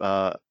be a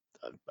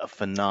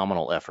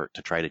phenomenal effort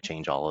to try to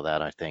change all of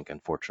that, I think,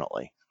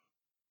 unfortunately.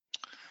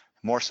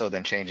 More so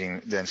than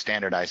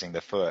standardizing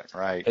the foot,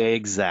 right?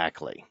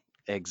 Exactly.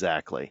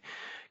 Because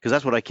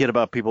that's what I kid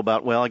about people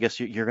about. Well, I guess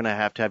you're going to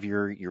have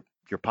your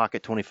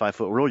pocket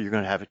 25-foot rule. You're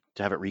going to have it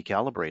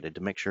recalibrated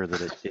to make sure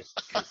that it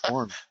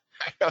conforms.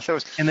 I know there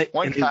was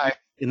one guy.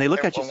 And they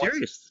look at you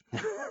serious.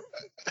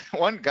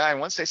 One guy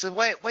once they said,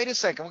 wait a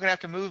second, we're gonna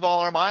have to move all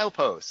our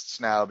mileposts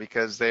now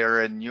because they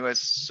are in U.S.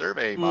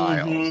 survey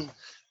miles. And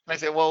I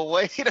said, well,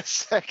 wait a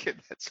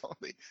second, that's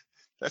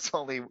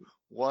only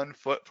 1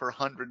 foot per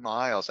 100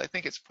 miles. I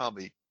think it's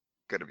probably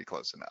gonna be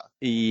close enough.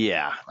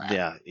 Yeah.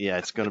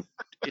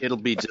 It'll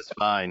be just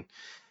fine.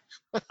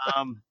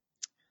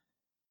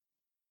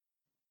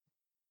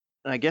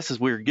 I guess as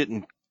we're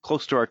getting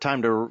close to our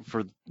time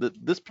for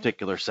this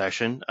particular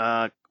session,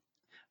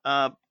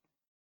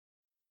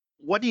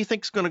 what do you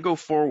think is going to go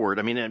forward?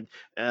 I mean,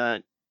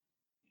 in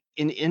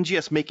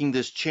NGS making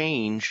this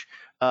change,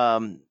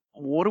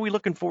 what are we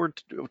looking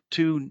forward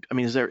to? I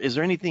mean, is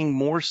there anything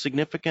more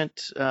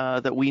significant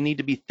that we need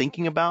to be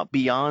thinking about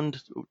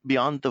beyond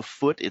the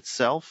foot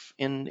itself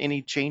in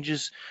any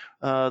changes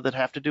that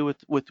have to do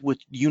with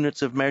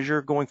units of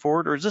measure going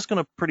forward, or is this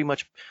going to pretty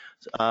much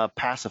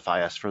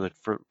pacify us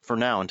for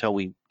now until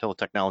the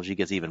technology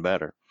gets even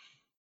better?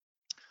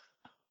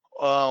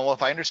 Well,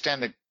 if I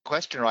understand the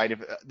question right, if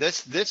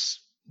this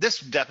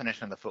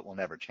definition of the foot will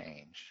never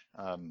change.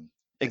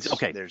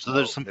 Okay, there's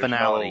some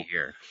finality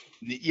here.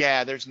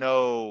 Yeah, that's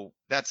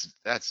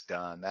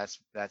done.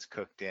 That's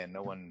cooked in.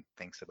 No one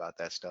thinks about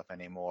that stuff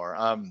anymore.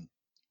 A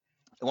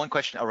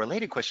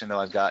related question though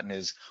I've gotten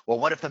is, well,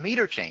 what if the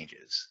meter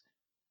changes?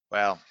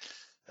 Well,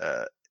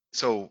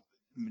 So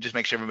just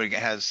make sure everybody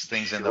has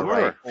things in the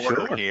right Sure,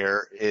 order sure.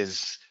 here.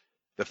 Is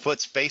the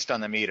foot's based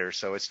on the meter,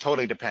 so it's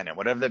totally dependent.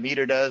 Whatever the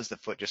meter does, the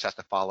foot just has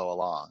to follow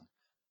along.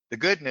 The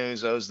good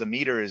news though is the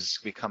meter has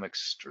become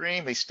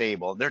extremely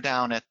stable. They're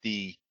down at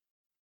the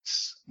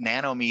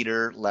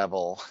nanometer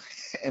level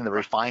in the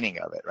refining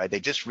of it, right? They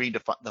just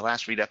redefined the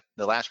last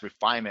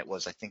refinement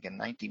was I think in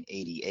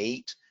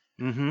 1988,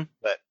 Mm-hmm.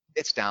 but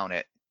it's down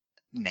at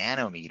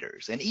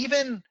nanometers. And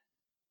even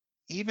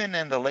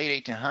in the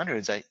late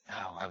 1800s,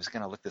 I was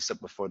going to look this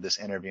up before this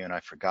interview and I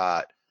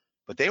forgot,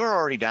 but they were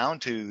already down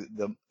to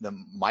the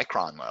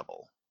micron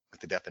level with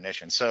the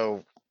definition.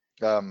 So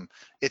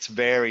it's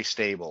very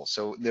stable.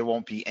 So there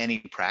won't be any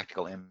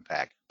practical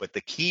impact. But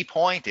the key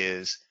point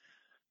is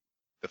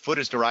the foot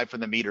is derived from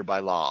the meter by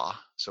law.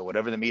 So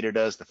whatever the meter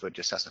does, the foot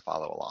just has to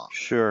follow along.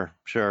 Sure,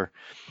 sure.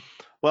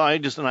 Well, I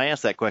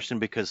asked that question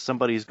because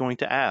somebody's going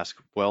to ask,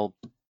 well,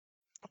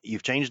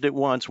 you've changed it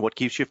once. What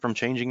keeps you from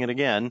changing it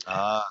again? It's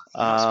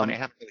funny. I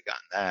haven't really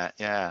gotten that.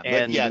 Yeah. But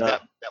And yeah,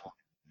 that one.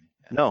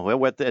 Yeah.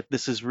 no,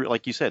 this is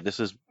like you said, this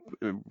is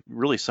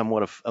really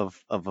somewhat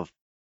of a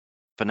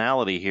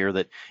finality here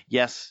that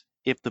yes,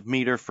 if the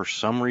meter for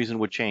some reason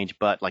would change,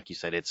 but like you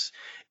said, it's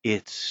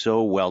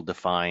so well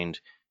defined.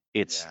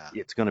 Yeah.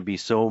 It's going to be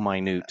so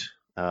minute,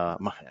 Yeah.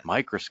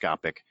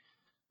 microscopic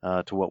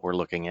to what we're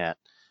looking at.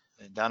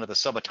 Down to the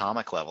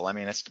subatomic level. I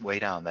mean, it's way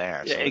down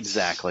there. Yeah, So it's,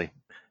 exactly.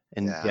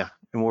 And yeah.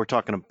 and we're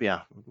talking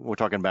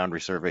boundary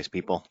surveys,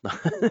 people,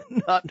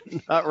 not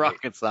Right.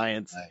 rocket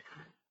science.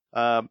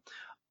 Right. Um,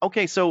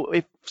 okay, so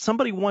if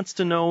somebody wants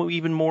to know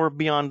even more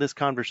beyond this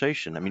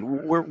conversation, I mean,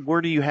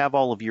 where do you have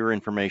all of your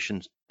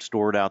information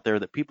stored out there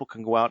that people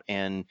can go out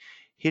and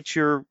hit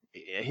your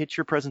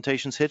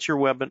presentations, hit your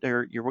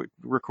or your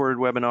recorded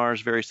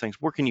webinars, various things?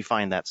 Where can you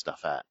find that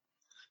stuff at?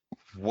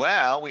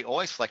 Well, we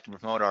always like to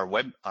promote our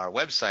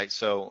website.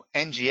 So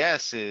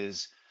NGS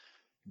is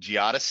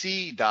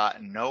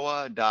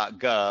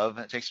geodesy.noaa.gov.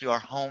 It takes you to our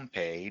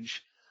homepage.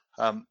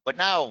 But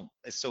now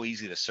it's so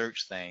easy to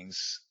search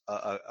things.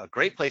 A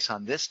great place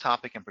on this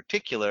topic in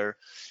particular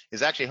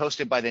is actually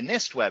hosted by the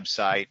NIST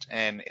website,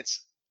 and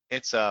it's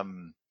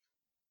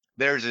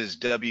theirs is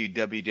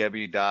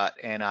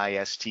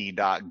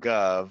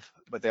www.nist.gov.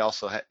 But they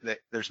also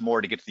there's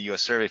more to get to the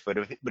U.S. Survey Foot.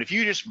 But if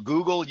you just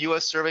Google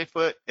U.S. Survey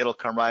Foot, it'll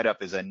come right up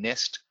as a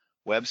NIST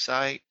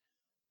website.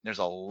 There's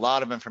a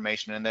lot of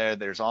information in there.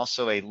 There's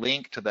also a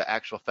link to the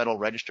actual Federal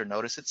Register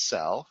notice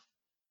itself.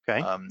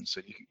 Okay.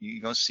 So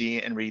you go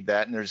see and read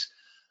that. And there's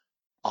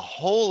a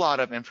whole lot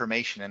of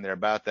information in there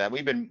about that.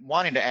 We've been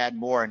wanting to add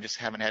more and just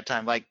haven't had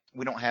time. Like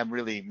we don't have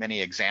really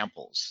many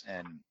examples,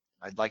 and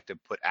I'd like to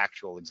put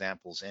actual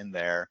examples in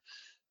there,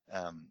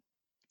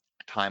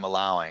 time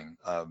allowing.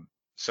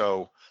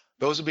 So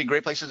those would be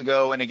great places to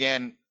go. And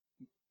again,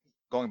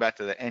 going back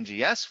to the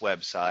NGS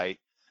website,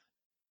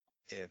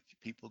 if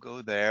people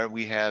go there,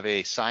 we have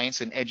a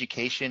science and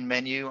education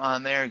menu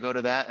on there. Go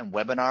to that, and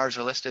webinars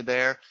are listed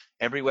there.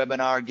 Every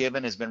webinar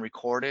given has been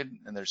recorded,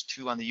 and there's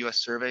 2 on the U.S.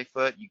 Survey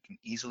Foot. You can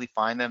easily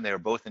find them. They were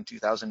both in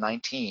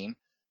 2019,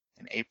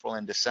 in April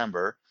and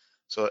December.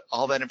 So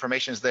all that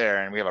information is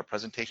there, and we have a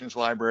presentations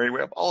library.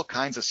 We have all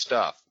kinds of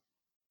stuff,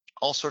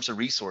 all sorts of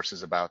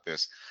resources about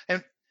this.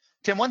 And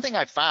Tim, one thing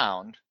I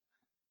found,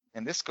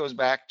 and this goes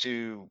back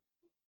to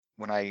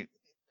when I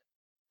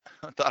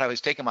thought I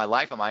was taking my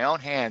life in my own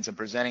hands and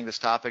presenting this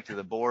topic to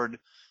the board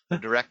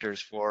of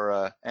directors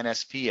for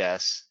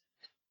NSPS,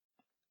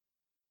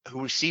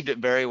 who received it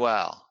very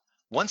well.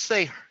 Once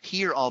they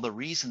hear all the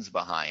reasons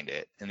behind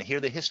it and they hear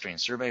the history, and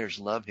surveyors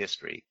love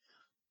history,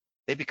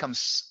 they become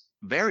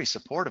very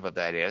supportive of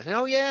that idea. They say,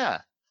 oh yeah,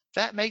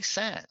 that makes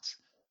sense.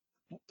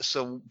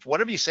 So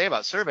whatever you say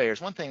about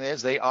surveyors, one thing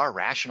is they are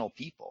rational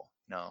people,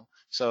 you know.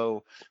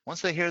 So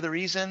once they hear the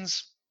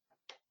reasons,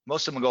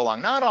 most of them go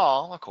along. Not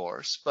all, of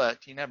course,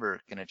 but you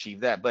never can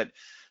achieve that. But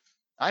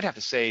I'd have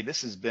to say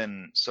this has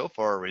been so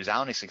far a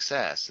resounding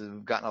success.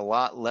 We've gotten a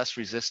lot less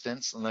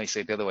resistance, and let me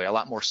say it the other way, a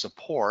lot more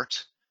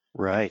support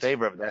in Right.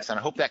 favor of this, and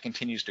I hope that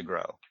continues to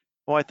grow.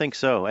 Well, I think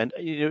so. And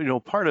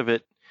part of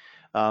it,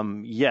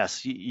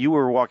 yes, you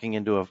were walking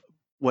into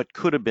what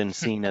could have been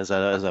seen as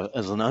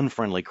an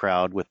unfriendly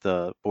crowd with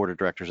the board of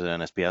directors at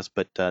NSPS,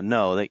 but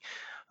no,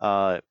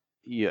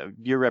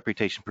 your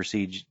reputation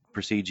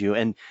precedes you,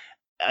 and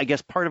I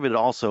guess part of it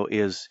also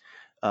is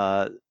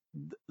the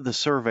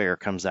surveyor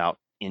comes out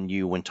in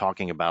you when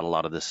talking about a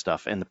lot of this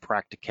stuff and the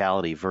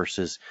practicality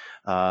versus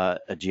a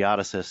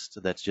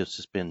geodesist that's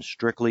just been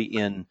strictly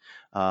in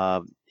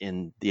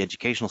the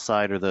educational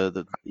side or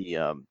the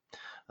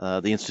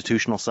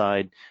institutional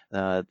side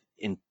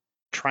in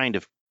trying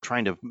to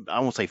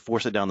I won't say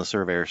force it down the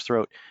surveyor's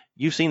throat.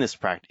 You've seen this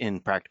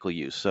in practical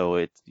use, so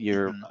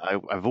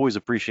I've always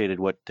appreciated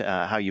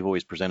how you've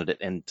always presented it,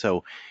 and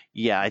so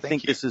yeah, I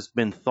think this has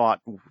been thought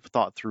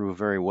through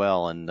very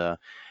well,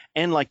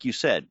 and like you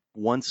said,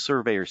 once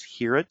surveyors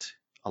hear it,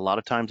 a lot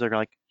of times they're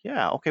like,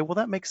 yeah, okay, well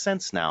that makes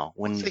sense now.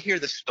 Once they hear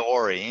the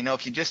story,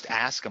 if you just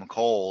ask them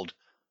cold,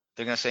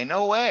 they're going to say,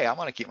 no way, I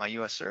want to keep my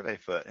U.S. Survey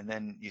Foot. And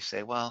then you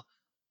say, well,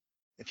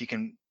 if you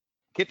can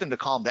get them to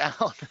calm down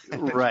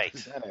and then Right.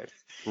 present it.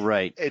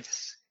 Right.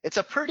 It's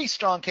a pretty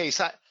strong case.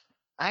 I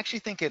actually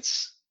think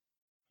let's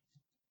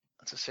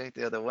just say it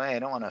the other way. I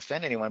don't want to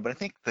offend anyone, but I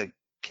think the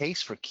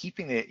case for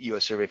keeping the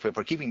U.S. survey foot,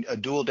 for keeping a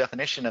dual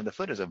definition of the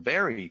foot, is a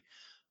very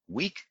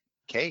weak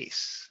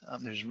case.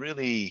 There's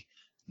really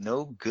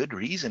no good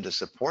reason to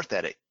support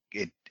that.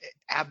 It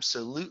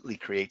absolutely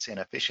creates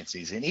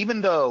inefficiencies. And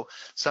even though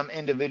some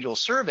individual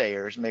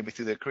surveyors, maybe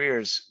through their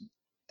careers,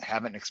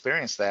 haven't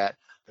experienced that,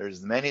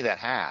 there's many that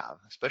have,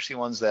 especially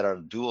ones that are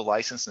dual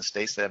licensed in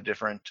states that have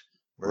different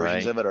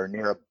versions of it or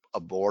near a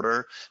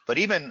border. But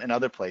even in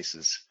other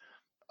places,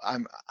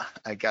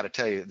 I got to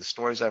tell you, the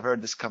stories I've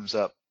heard, this comes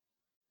up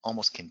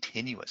almost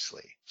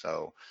continuously.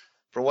 So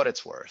for what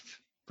it's worth.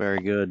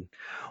 Very good.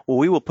 Well,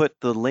 we will put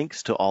the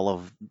links to all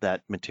of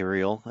that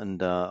material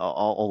and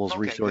all those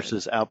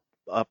resources up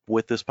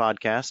with this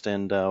podcast,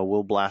 and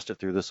we'll blast it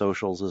through the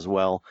socials as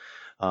well.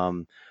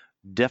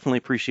 Definitely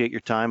appreciate your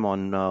time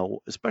on,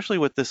 especially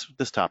with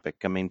this topic.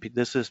 I mean,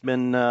 this has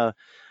been not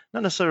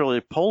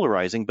necessarily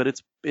polarizing, but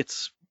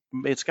it's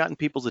gotten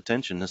people's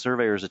attention, the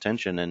surveyors'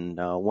 attention, and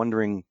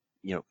wondering,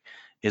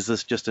 is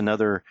this just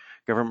another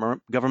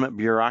government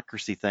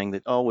bureaucracy thing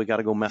that, we got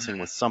to go messing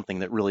with something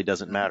that really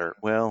doesn't matter?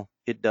 Well,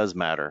 it does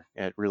matter.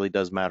 It really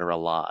does matter a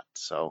lot.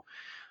 So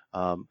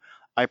I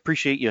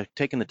appreciate you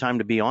taking the time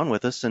to be on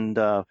with us, and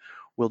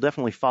we'll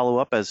definitely follow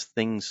up as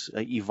things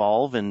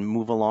evolve and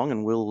move along,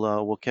 and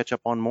we'll catch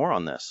up on more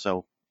on this.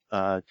 So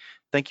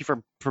thank you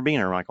for being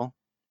here, Michael.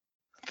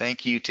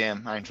 Thank you,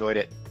 Tim. I enjoyed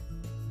it.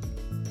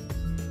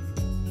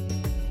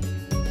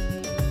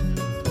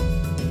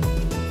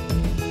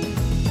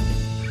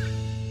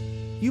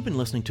 You've been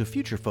listening to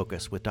Future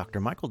Focus with Dr.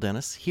 Michael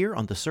Dennis here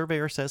on the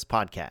Surveyor Says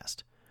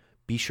podcast.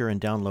 Be sure and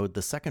download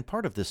the second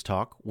part of this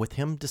talk with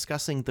him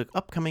discussing the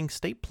upcoming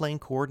state plane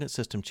coordinate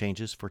system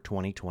changes for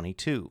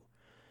 2022.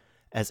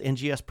 As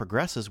NGS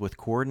progresses with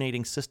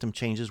coordinating system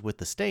changes with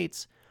the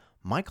states,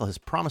 Michael has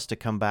promised to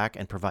come back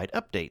and provide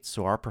updates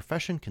so our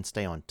profession can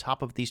stay on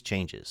top of these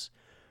changes.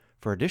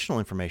 For additional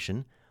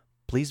information,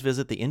 please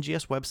visit the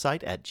NGS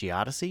website at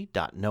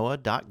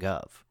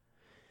geodesy.noaa.gov.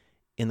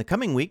 In the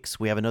coming weeks,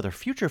 we have another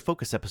Future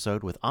Focus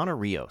episode with Ana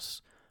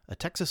Rios, a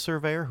Texas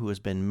surveyor who has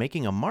been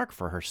making a mark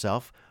for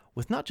herself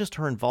with not just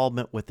her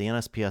involvement with the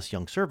NSPS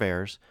Young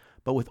Surveyors,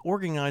 but with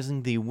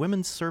organizing the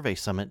Women's Survey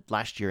Summit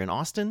last year in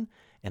Austin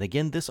and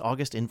again this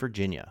August in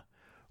Virginia.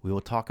 We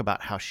will talk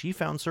about how she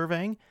found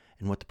surveying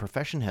and what the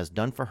profession has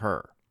done for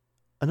her.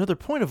 Another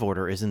point of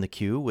order is in the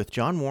queue with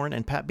John Warren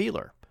and Pat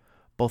Beeler,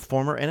 both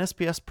former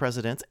NSPS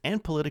presidents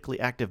and politically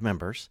active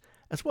members,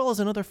 as well as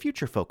another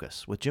Future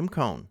Focus with Jim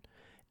Cohn,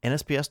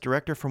 NSPS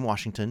director from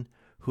Washington,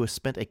 who has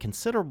spent a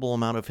considerable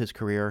amount of his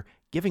career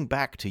giving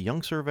back to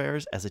young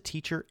surveyors as a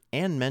teacher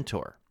and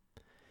mentor.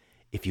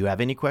 If you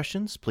have any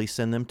questions, please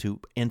send them to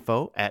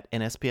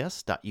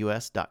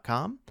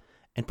info@nsps.us.com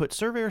and put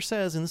Surveyor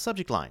Says in the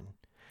subject line.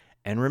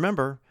 And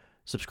remember,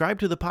 subscribe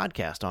to the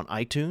podcast on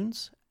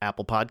iTunes,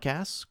 Apple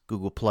Podcasts,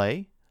 Google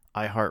Play,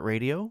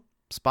 iHeartRadio,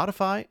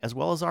 Spotify, as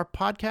well as our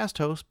podcast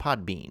host,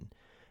 Podbean.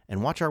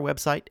 And watch our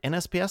website,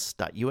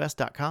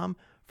 nsps.us.com,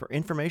 for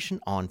information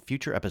on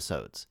future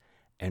episodes.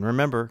 And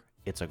remember,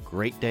 it's a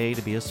great day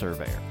to be a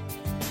surveyor.